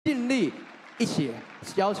一起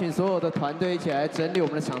邀请所有的团队一起来整理我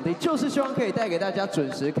们的场地，就是希望可以带给大家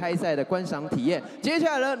准时开赛的观赏体验。接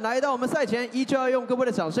下来呢，来到我们赛前，依旧要用各位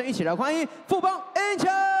的掌声一起来欢迎富邦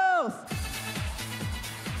Angels。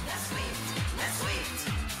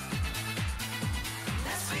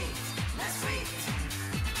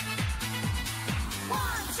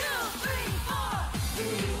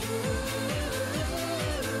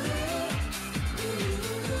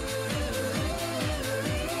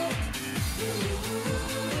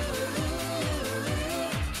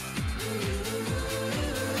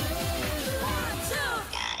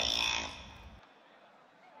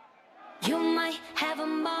 You might have a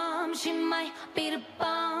mom, she might be the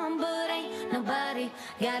bomb, but ain't nobody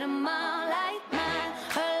got a mom like mine.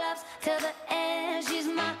 Her love's till the end, she's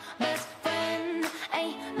my best friend.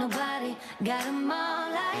 Ain't nobody got a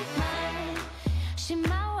mom like mine. She's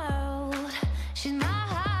my world, she's my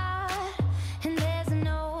heart, and there's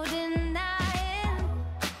no denying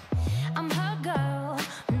I'm her girl,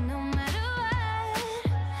 no matter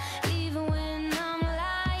what. Even when I'm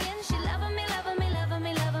lying, she loving me, loving me, loving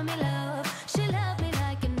me, loving me, love. She loved me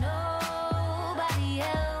like nobody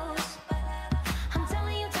else. I'm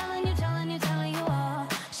telling you, telling you, telling you, telling you all.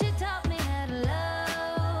 She taught me how to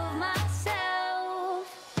love myself.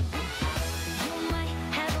 You might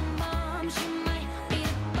have a mom, she might be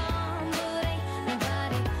the bomb, but ain't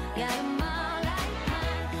nobody got a mom like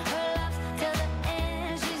mine. Her love's till the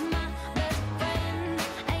end, she's my best friend.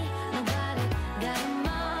 Ain't nobody got a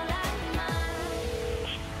mom like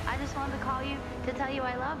mine. I just wanted to call you to tell you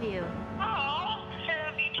I love you. Oh, I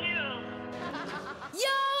love you too. Yo,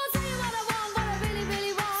 I'll tell you what I want, what I really,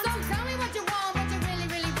 really want. So tell me what you want, what you really,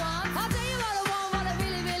 really want. I'll tell you what I want, what I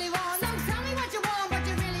really, really want. So tell me what you want, what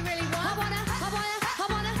you really, really want. I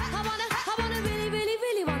wanna really, really,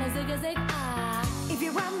 really wanna zig a zig ah. If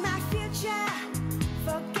you want my future,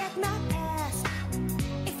 forget my past.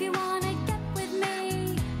 If you wanna get with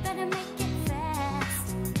me, better make it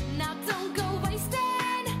fast. Now don't go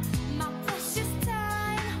wasting my precious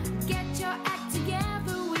time. Get your act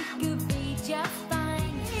together, we could be just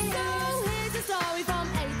fine. So here's a story from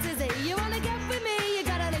A to Z. You wanna get with me, you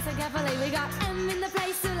gotta listen carefully. We got M in the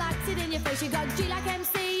place who likes it in your face. You got G like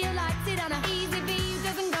MC, you likes it on a easy B, who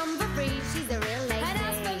doesn't come for free. She's a real lady. And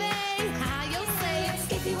as for me, how you'll say it.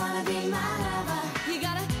 If you wanna be my lover, You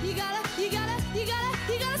gotta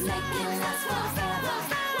make it last forever.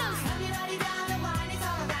 Stop your body down, the wine is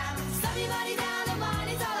all around. Stop your body down, the wine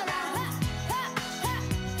is all around. Ha, ha,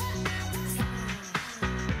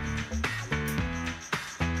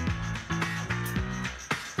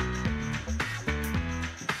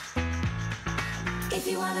 If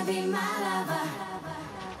you wanna be my lover.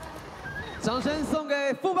 掌声送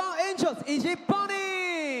给富邦 Angels 以及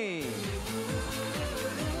Bonnie。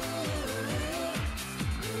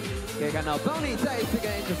可以看到 Bonnie 再一次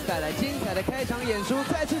跟 Angels 带来精彩的开场演出，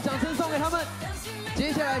再次掌声送给他们。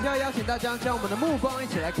接下来就要邀请大家将我们的目光一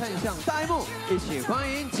起来看向大荧幕，一起欢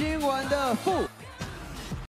迎今晚的富。